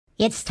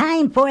It's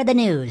time for the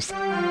news.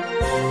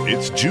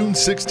 It's June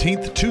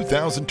 16th,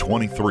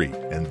 2023,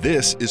 and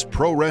this is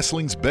Pro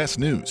Wrestling's Best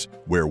News,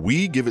 where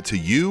we give it to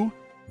you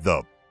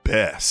the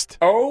best.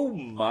 Oh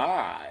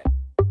my.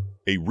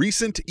 A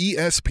recent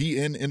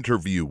ESPN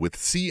interview with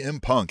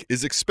CM Punk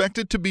is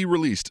expected to be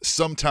released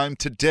sometime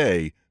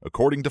today,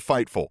 according to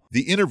Fightful.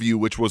 The interview,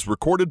 which was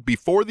recorded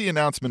before the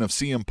announcement of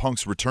CM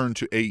Punk's return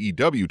to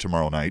AEW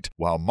tomorrow night,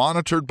 while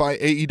monitored by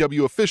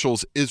AEW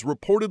officials, is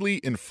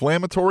reportedly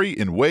inflammatory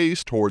in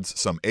ways towards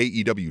some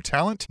AEW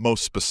talent,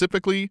 most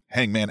specifically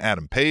Hangman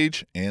Adam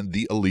Page and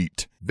The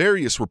Elite.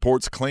 Various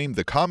reports claim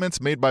the comments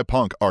made by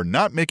Punk are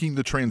not making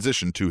the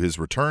transition to his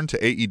return to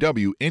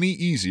AEW any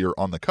easier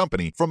on the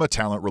company from a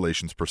talent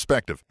relations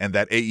perspective, and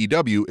that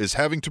AEW is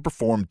having to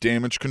perform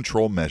damage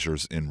control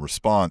measures in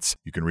response.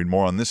 You can read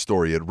more on this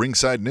story at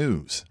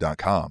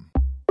ringsidenews.com.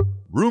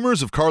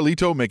 Rumors of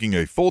Carlito making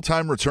a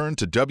full-time return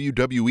to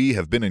WWE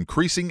have been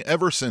increasing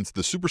ever since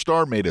the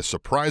superstar made a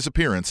surprise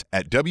appearance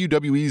at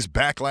WWE's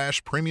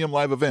Backlash Premium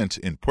Live event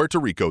in Puerto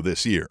Rico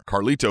this year.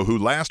 Carlito, who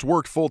last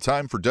worked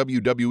full-time for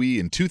WWE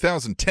in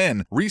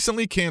 2010,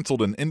 recently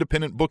canceled an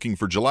independent booking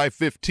for July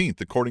 15th,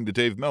 according to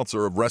Dave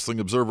Meltzer of Wrestling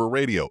Observer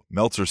Radio.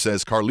 Meltzer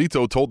says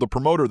Carlito told the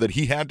promoter that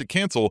he had to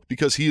cancel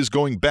because he is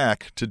going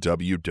back to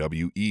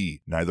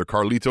WWE. Neither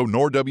Carlito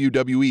nor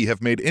WWE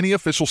have made any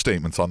official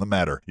statements on the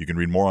matter. You can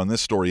read more on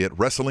this story at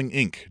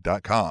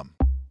WrestlingInc.com.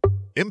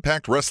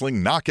 Impact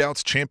Wrestling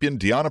Knockouts champion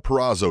Deonna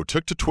Purrazzo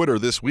took to Twitter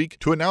this week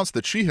to announce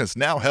that she has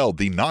now held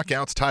the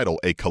Knockouts title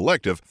a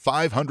collective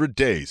 500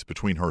 days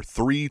between her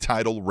 3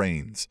 title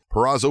reigns.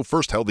 Purrazzo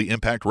first held the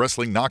Impact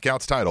Wrestling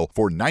Knockouts title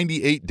for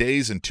 98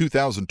 days in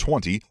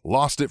 2020,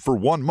 lost it for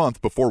 1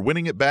 month before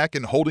winning it back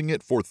and holding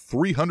it for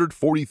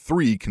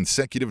 343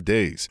 consecutive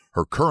days.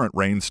 Her current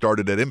reign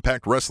started at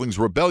Impact Wrestling's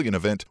Rebellion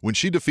event when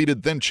she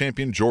defeated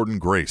then-champion Jordynne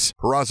Grace.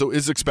 Purrazzo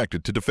is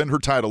expected to defend her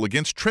title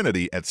against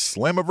Trinity at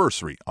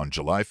Slammiversary on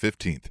July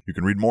 15th. You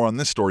can read more on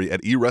this story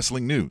at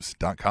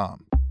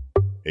eWrestlingNews.com.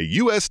 A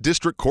U.S.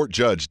 District Court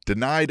judge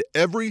denied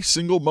every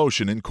single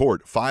motion in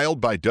court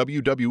filed by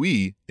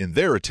WWE in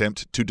their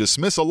attempt to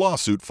dismiss a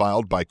lawsuit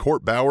filed by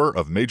Court Bauer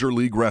of Major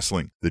League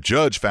Wrestling. The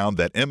judge found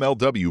that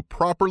MLW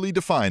properly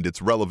defined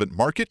its relevant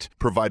market,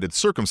 provided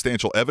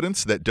circumstantial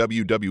evidence that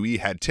WWE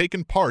had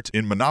taken part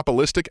in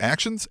monopolistic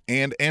actions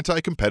and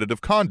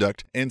anti-competitive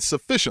conduct, and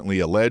sufficiently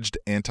alleged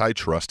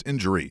antitrust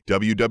injury.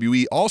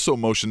 WWE also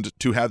motioned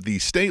to have the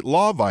state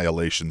law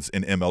violations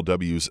in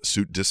MLW's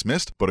suit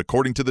dismissed, but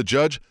according to the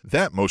judge,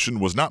 that motion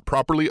was not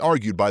properly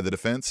argued by the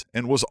defense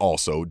and was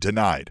also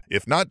denied.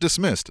 If not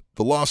dismissed,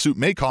 the lawsuit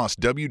may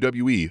cost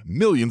WWE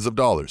millions of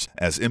dollars,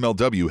 as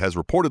MLW has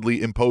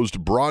reportedly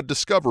imposed broad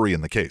discovery in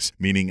the case,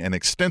 meaning an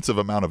extensive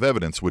amount of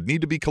evidence would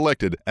need to be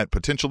collected at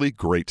potentially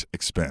great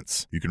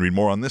expense. You can read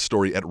more on this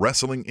story at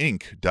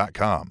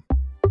WrestlingInc.com.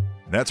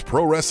 That's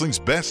Pro Wrestling's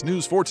Best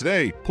News for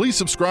today. Please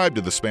subscribe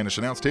to the Spanish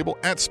Announce Table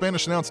at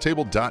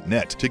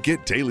SpanishAnnounceTable.net to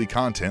get daily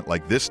content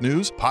like this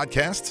news,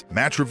 podcasts,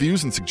 match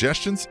reviews and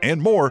suggestions,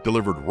 and more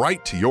delivered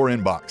right to your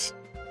inbox.